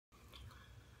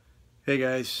Hey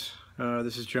guys,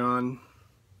 this is John.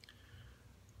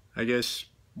 I guess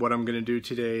what I'm going to do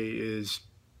today is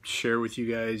share with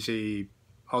you guys a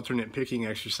alternate picking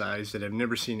exercise that I've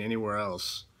never seen anywhere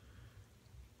else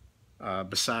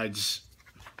besides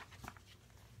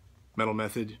Metal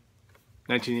Method.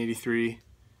 1983,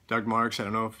 Doug Marks. I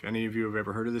don't know if any of you have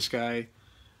ever heard of this guy.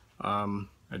 I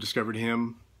discovered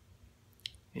him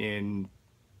in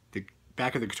the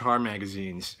back of the guitar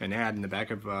magazines, an ad in the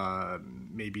back of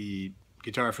maybe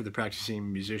Guitar for the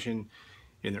Practicing Musician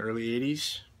in the early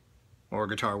 80s, or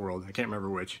Guitar World, I can't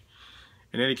remember which.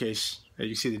 In any case, you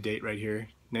can see the date right here,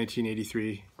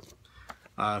 1983.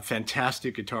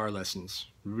 Fantastic guitar lessons,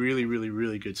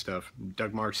 really good stuff.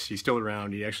 Doug Marks, he's still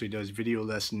around. He actually does video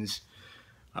lessons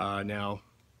now,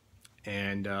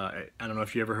 and I don't know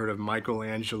if you ever heard of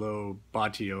Michelangelo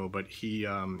Battio, but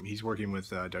he's working with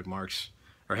Doug Marks,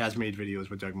 or has made videos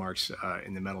with Doug Marks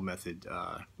in the Metal Method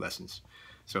lessons.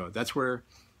 So that's where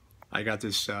I got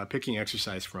this picking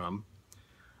exercise from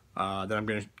that I'm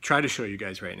going to try to show you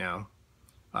guys right now,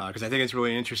 because I think it's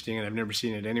really interesting and I've never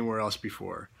seen it anywhere else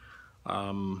before.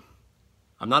 I'm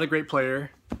not a great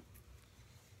player.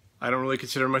 I don't really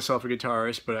consider myself a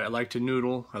guitarist, but I like to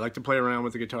noodle. I like to play around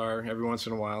with the guitar every once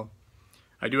in a while.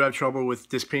 I do have trouble with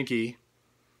this pinky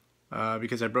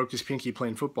because I broke this pinky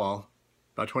playing football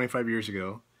about 25 years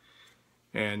ago.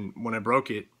 And when I broke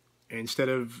it, instead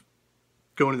of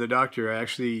going to the doctor,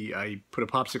 I put a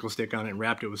popsicle stick on it and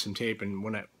wrapped it with some tape. And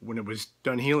when it was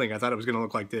done healing, I thought it was going to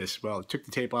look like this. Well, it took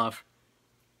the tape off.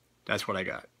 That's what I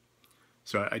got.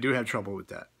 So I do have trouble with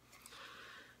that.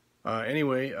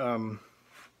 Anyway,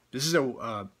 this is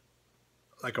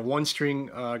like a one-string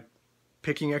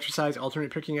picking exercise,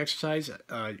 alternate picking exercise.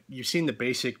 You've seen the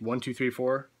basic 1, 2, 3,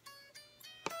 4.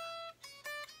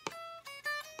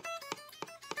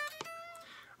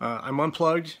 I'm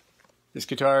unplugged. This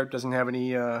guitar doesn't have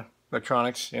any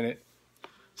electronics in it,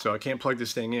 so I can't plug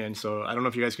this thing in. So I don't know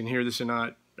if you guys can hear this or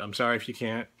not. I'm sorry if you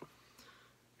can't.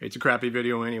 It's a crappy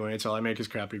video anyway. It's all I make is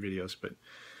crappy videos. But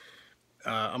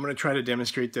I'm going to try to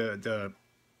demonstrate the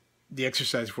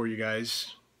exercise for you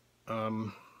guys.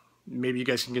 Maybe you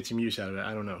guys can get some use out of it.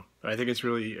 I don't know. But I think it's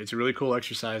a really cool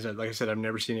exercise. Like I said, I've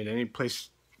never seen it any place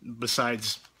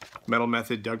besides Metal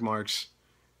Method, Doug Marks,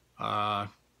 early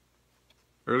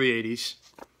 80s.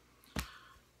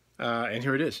 And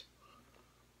here it is.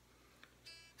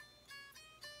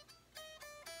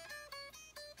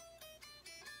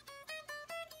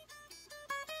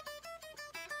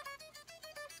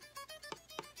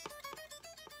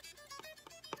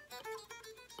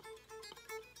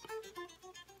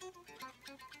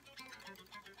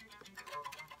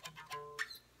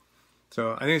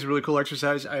 So I think it's a really cool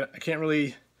exercise. I can't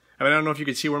really, I don't know if you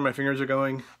can see where my fingers are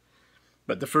going,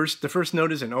 but the first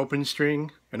note is an open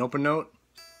string, an open note.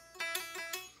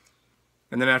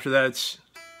 And then after that it's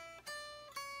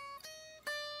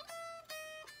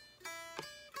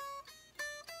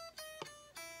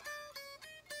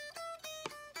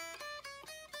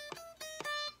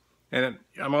and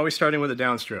I'm always starting with a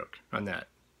downstroke on that.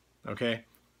 Okay.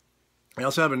 I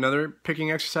also have another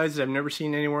picking exercise that I've never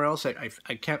seen anywhere else. I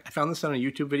found this on a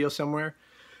YouTube video somewhere.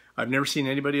 I've never seen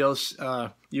anybody else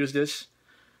use this.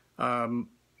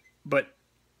 But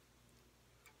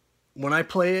when I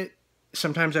play it,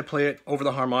 sometimes I play it over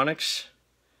the harmonics,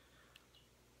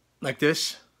 like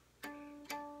this.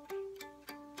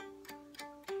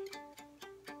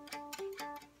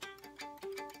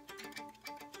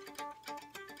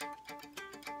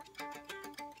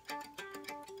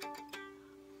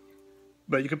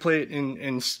 But you could play it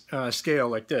in scale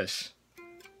like this.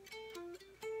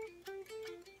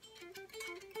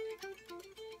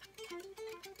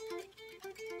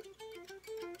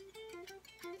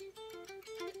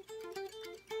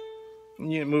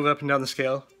 And you move up and down the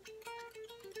scale.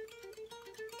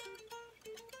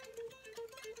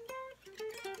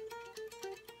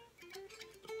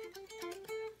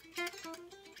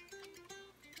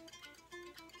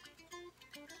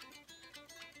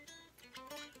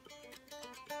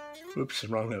 Oops,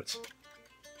 wrong notes.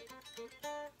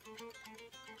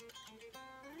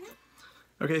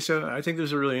 Okay, so I think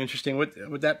those are really interesting.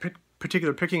 With that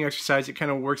particular picking exercise, it kind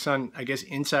of works on, I guess,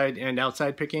 inside and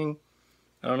outside picking.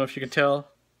 I don't know if you can tell.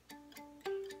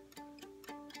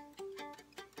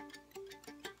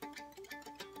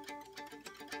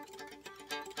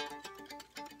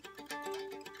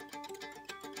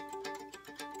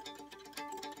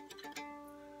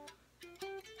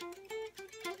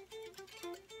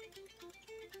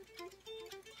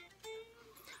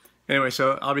 Anyway,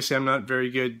 so obviously I'm not very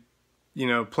good,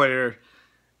 player.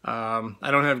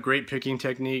 I don't have great picking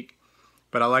technique,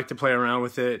 but I like to play around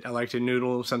with it. I like to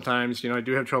noodle sometimes. You know, I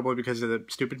do have trouble because of the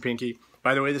stupid pinky.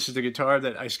 By the way, this is the guitar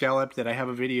that I scalloped, that I have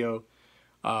a video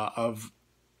of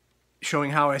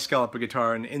showing how I scallop a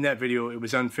guitar, and in that video it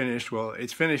was unfinished. Well,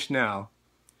 it's finished now.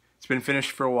 It's been finished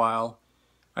for a while.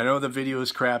 I know the video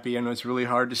is crappy, I know it's really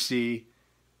hard to see,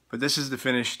 but this is the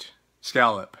finished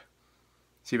scallop.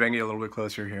 See if I can get a little bit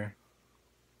closer here.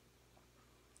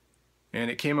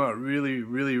 And it came out really,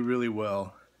 really, really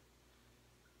well.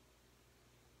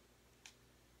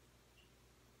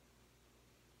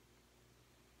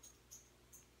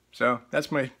 So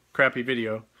that's my crappy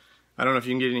video. I don't know if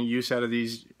you can get any use out of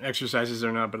these exercises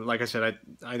or not, but like I said,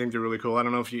 I think they're really cool. I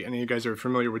don't know if any of you guys are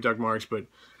familiar with Doug Marks, but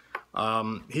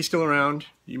he's still around.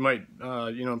 You might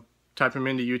you know, type him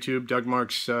into YouTube, Doug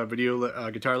Marks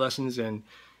video guitar lessons, and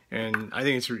I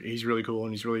think he's really cool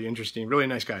and he's really interesting, really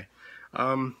nice guy.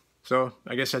 So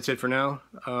I guess that's it for now.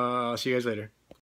 I'll see you guys later.